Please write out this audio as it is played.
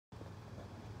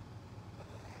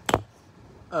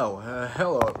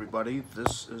Hello everybody,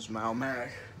 this is Mao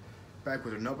Mac, back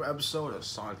with another episode of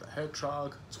Sonic the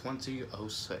Hedgehog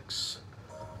 2006.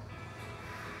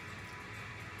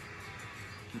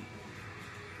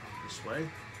 This way.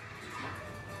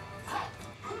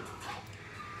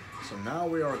 So now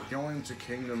we are going to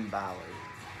Kingdom Valley.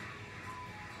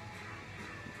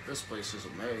 This place is a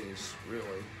maze, really.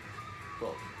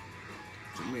 Well,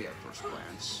 to me at first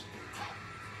glance.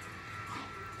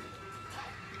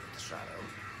 The shadow.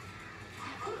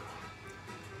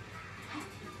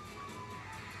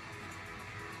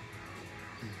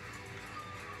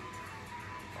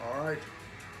 Alright.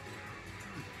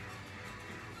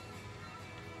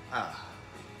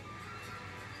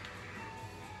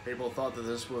 People thought that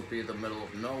this would be the middle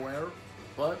of nowhere,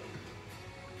 but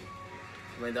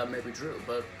I mean, that may be true,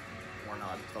 but we're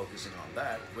not focusing on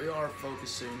that. We are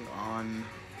focusing on,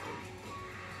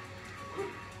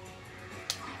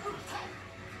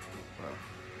 well,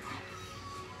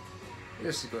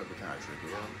 this is going to be kind of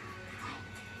tricky,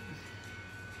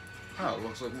 huh? Oh,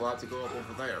 looks like we'll have to go up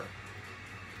over there.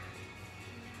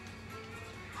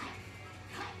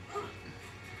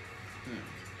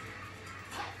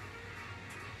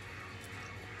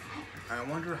 I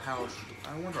wonder how do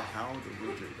we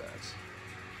do that?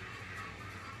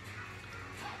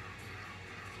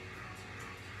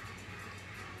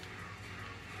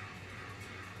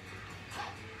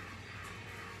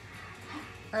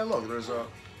 Hey, look, there's a.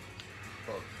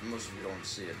 Well, most of you don't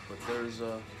see it, but there's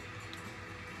a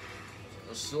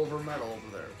silver medal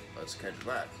over there. Let's catch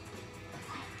that.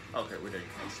 Okay, we didn't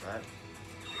catch that.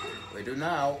 We do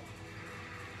now.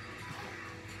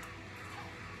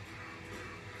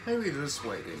 Maybe this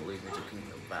way can lead me to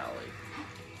Kingdom Valley.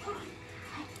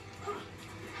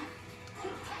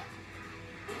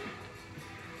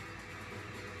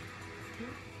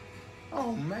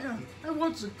 Oh man, I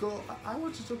wanted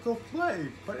to go play,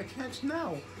 but I can't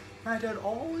now. My dad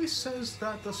always says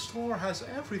that the store has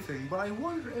everything, but I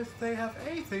wonder if they have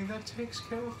anything that takes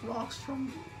care of rocks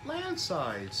from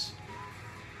landsides.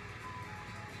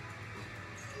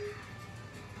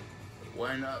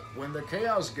 When the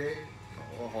Chaos Gate...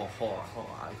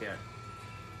 I can't.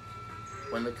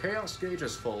 When the Chaos Gauge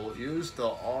is full, use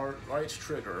the right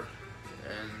trigger,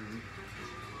 and...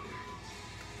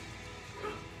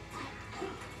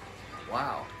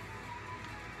 Wow.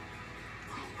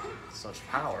 Such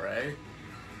power, eh?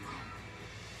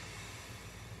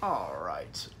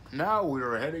 Alright, now we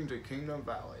are heading to Kingdom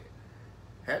Valley.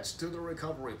 Heads to the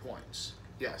recovery points.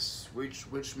 Yes, which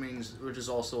is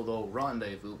also the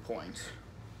rendezvous point.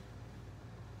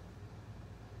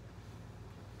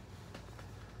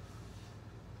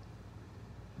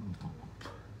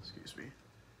 Excuse me.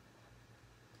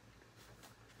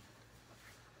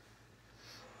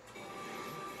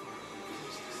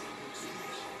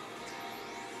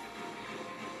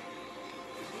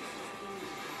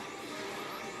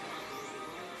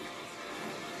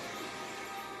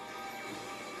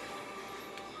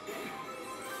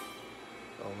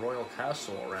 A royal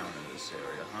castle around in this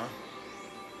area, huh?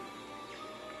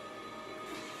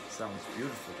 Sounds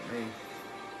beautiful to me.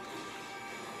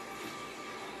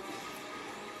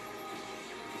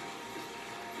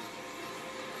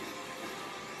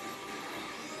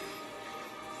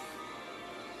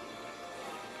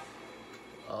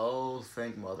 Oh,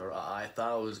 thank mother. I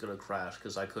thought I was gonna crash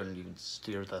because I couldn't even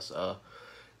steer this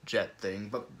jet thing,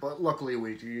 but luckily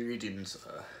we didn't.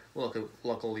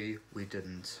 Luckily we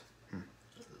didn't.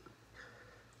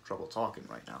 Trouble talking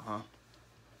right now, huh?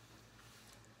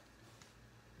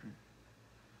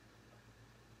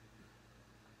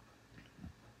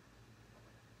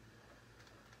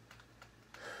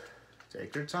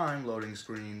 Take your time, loading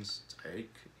screens.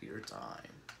 Take your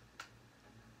time.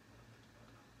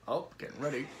 Oh, getting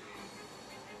ready.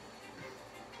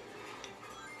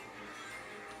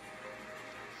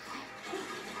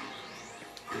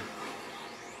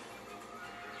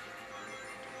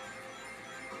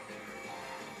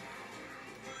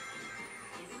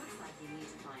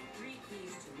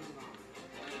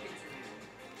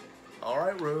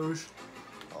 Alright, Rouge.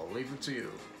 I'll leave it to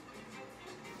you.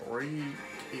 3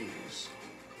 keys.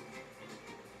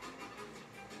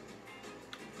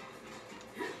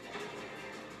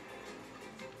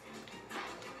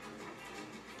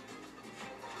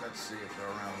 Let's see if they're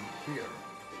around here.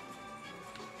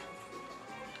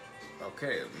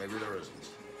 Okay, maybe there isn't.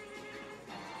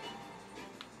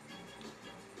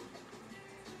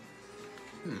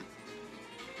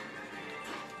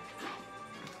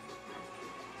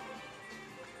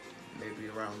 Maybe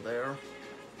around there.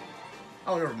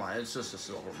 Oh, never mind. It's just a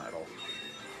silver medal.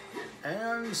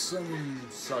 And some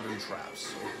sudden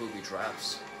traps, or booby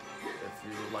traps. if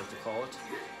you would like to call it.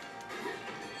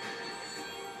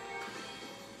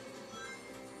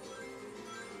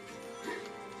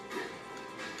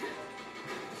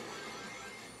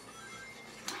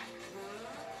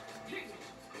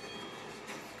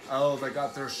 Oh, they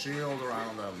got their shield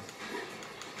around them.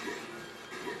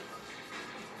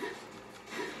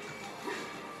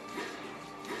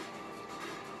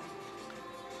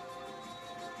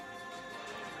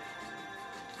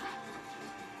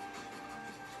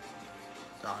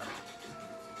 Got it.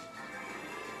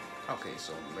 Okay,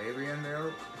 so maybe in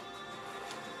there,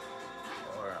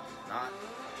 or not.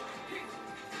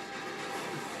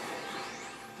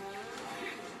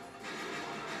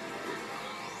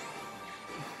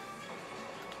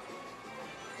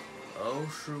 Oh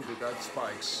shoot, we got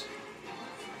spikes.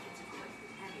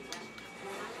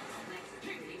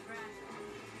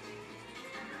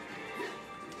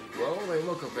 Well, they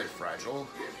look a bit fragile.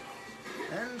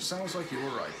 And sounds like you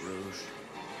were right, Rouge.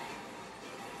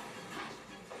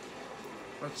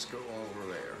 Let's go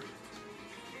over there.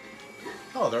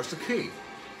 Oh, there's the key.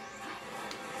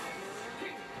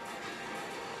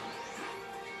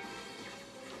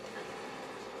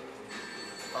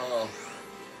 Oh,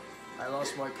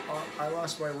 I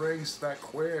lost my rings that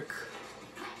quick.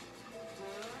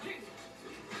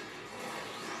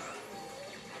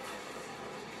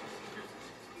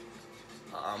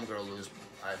 I'm gonna lose.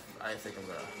 I think I'm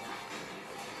gonna.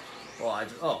 Well,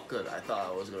 oh, good. I thought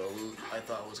I was gonna lose. I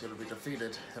thought I was gonna be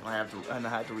defeated, and I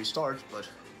had to restart. But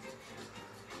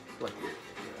luckily,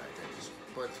 yeah, I didn't.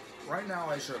 But right now,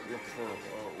 I should look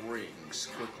for rings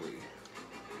quickly.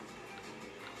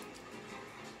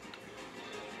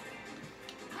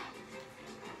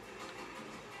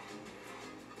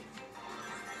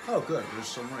 Oh, good. There's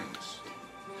some rings.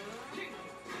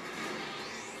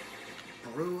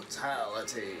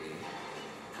 Brutality.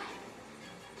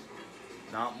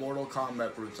 Not Mortal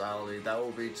Kombat brutality. That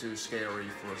will be too scary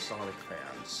for Sonic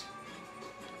fans.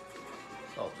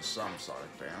 Oh, just some Sonic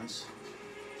fans.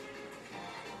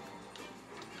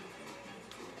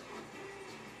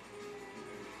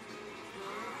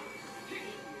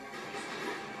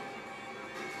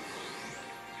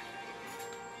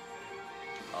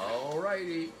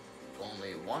 Alrighty.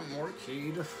 Only one more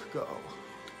key to go.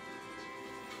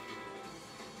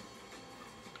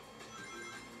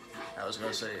 I was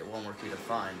gonna say one more key to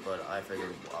find, but I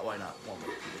figured, why not one more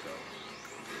key to go?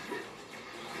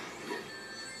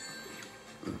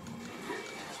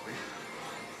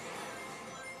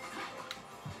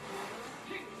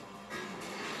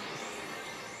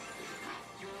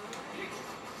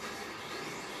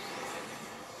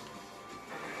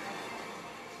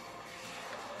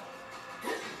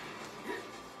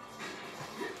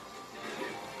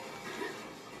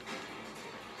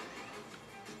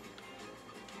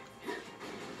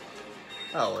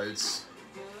 Oh, it's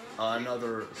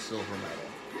another silver medal.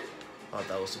 Thought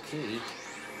that was the key.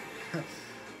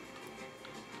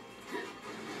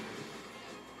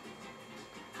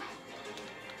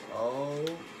 Oh,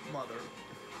 mother.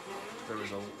 There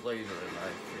was a laser and I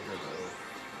figured it'll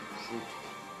shoot.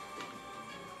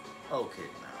 Okay,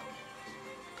 now.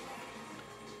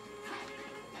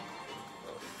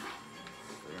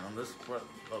 Stay on this, but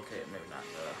okay, maybe not.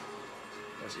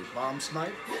 Let's see, bomb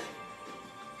snipe.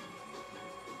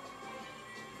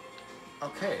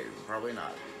 Okay, probably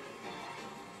not.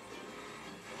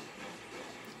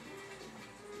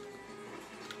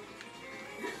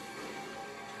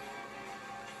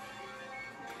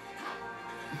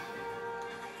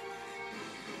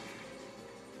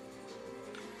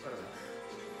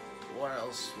 What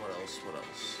else? What else? What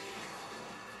else?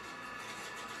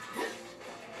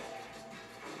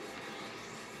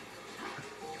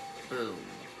 Boom.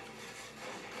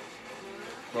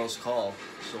 Close call,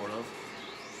 sort of.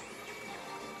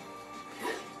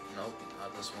 Nope,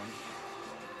 not this one.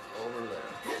 Over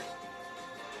there.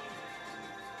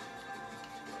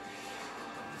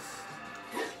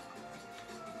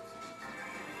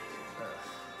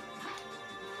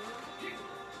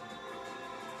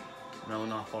 No,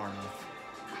 not far enough.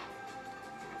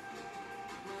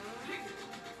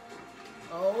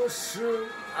 Oh shoot!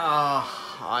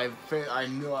 I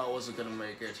knew I wasn't gonna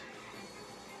make it.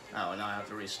 Oh, now I have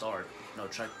to restart. No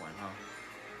checkpoint, huh?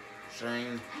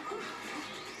 Shane.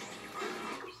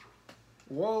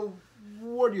 Well,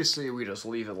 what do you say we just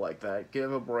leave it like that?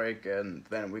 Give a break and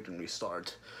then we can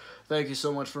restart. Thank you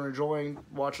so much for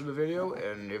watching the video,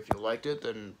 and if you liked it,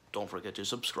 then don't forget to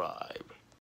subscribe.